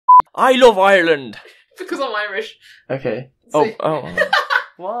I love Ireland. Because I'm Irish. Okay. So- Oh.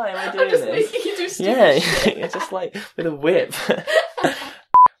 Why am I doing I'm just this? making you do stupid shit. Yeah, just like with a whip.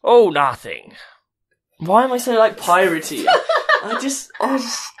 Oh, nothing. Why am I so like piratey? I just now.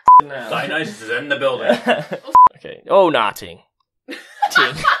 Dionysus is in the building. Okay. Oh, nothing.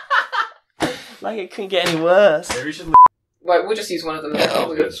 Ting. Like it couldn't get any worse. Maybe we should. Right, we'll just use one of them.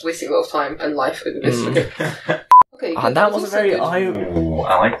 We're just wasting a lot of time and life over this. Okay. And that wasn't very Irish. Ooh,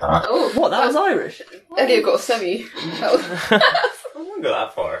 I like that. Oh, What? That was Irish. Okay, you've got a semi. That was, I wouldn't go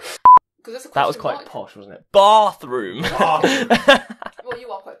that far. That was quite posh, wasn't it? Bathroom. Well,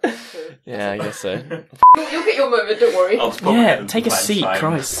 you are quite posh, so. Yeah, I guess so. You'll get your moment, don't worry. Yeah, take a seat,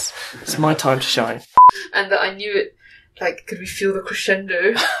 Christ. It's my time to shine. And that I knew it. Like, could we feel the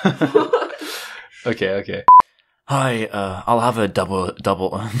crescendo? Okay. Hi, I'll have a double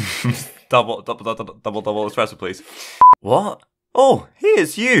espresso, please. What? Oh,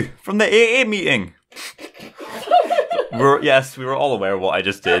 here's you from the AA meeting. We were all aware of what I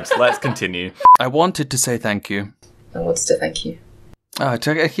just did. Let's continue. I wanted to say thank you. I wanted to thank you. Oh, I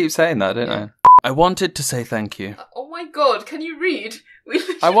keep saying that, don't I? I wanted to say thank you. Oh my god, can you read?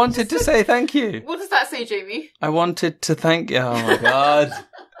 I wanted to say thank you. What does that say, Jamie? I wanted to thank you. Oh my god.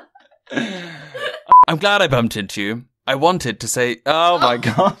 I'm glad I bumped into you. I wanted to say, oh my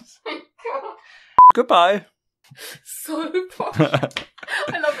god. Goodbye. So posh.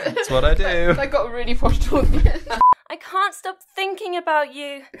 I love it. That's what I do. I got really posh towards the end. I can't stop thinking about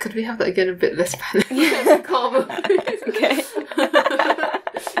you. Could we have that again a bit less calmer? Okay.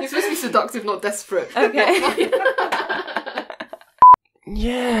 You're supposed to be seductive, not desperate. Okay.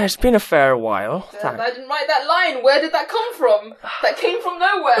 Yeah, it's been a fair while. I didn't write that line. Where did that come from? That came from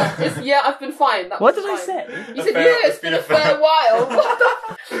nowhere. Yeah, I've been fine. What did I say? You said, yeah, it's been a fair while. What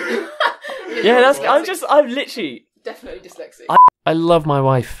the Yeah, I'm literally... Definitely dyslexic. I love my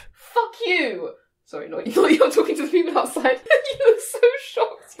wife. Fuck you! Sorry, not you're talking to the people outside. You look so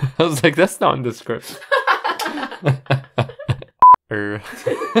shocked. I was like, that's not in the script.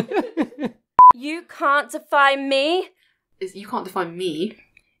 You can't define me. You can't define me.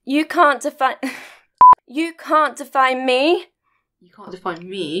 You can't define... You can't define me. You can't define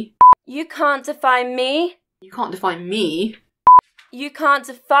me. You can't define me. You can't define me. You can't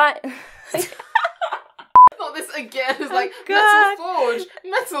define... Not this again. It's like God.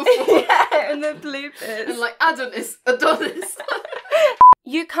 Metal Forge. Yeah, and the bloopers. And like Adonis.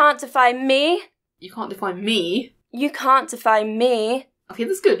 You can't define me. You can't define me. You can't define me. Okay,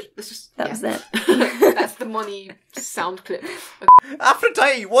 that's good. That's just... That was it. That's the money sound clip.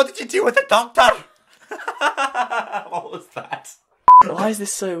 Aphrodite, what did you do with the doctor? What was that? Why is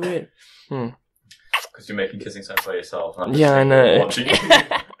this so weird? Because you're making kissing sounds by yourself. And I'm Yeah, I know. Watching you.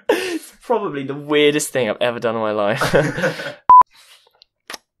 It's probably the weirdest thing I've ever done in my life.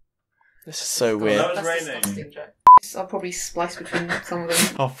 This is so weird. That was That's raining. disgusting, Jack. I'll probably splice between some of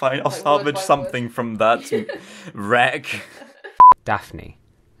them. Oh, fine. I'll Like, salvage word by something from that wreck. Daphne.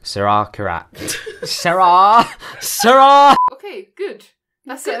 Sarah Karak. Sarah! Okay, good.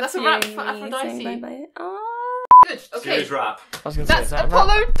 That's it. That's a wrap for Aphrodite. Bye-bye. Oh. Good. Okay. Serious rap. I was going to say, That's is that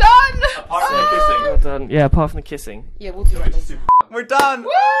Apollo right? done! Apart from the kissing. Well done. Yeah, apart from the kissing. Yeah, we'll do that then. We're done!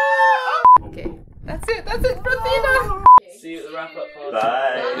 Woo! Okay. That's it. That's it, Rosina. See you at the wrap-up party.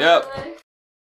 Bye. Yep. Bye.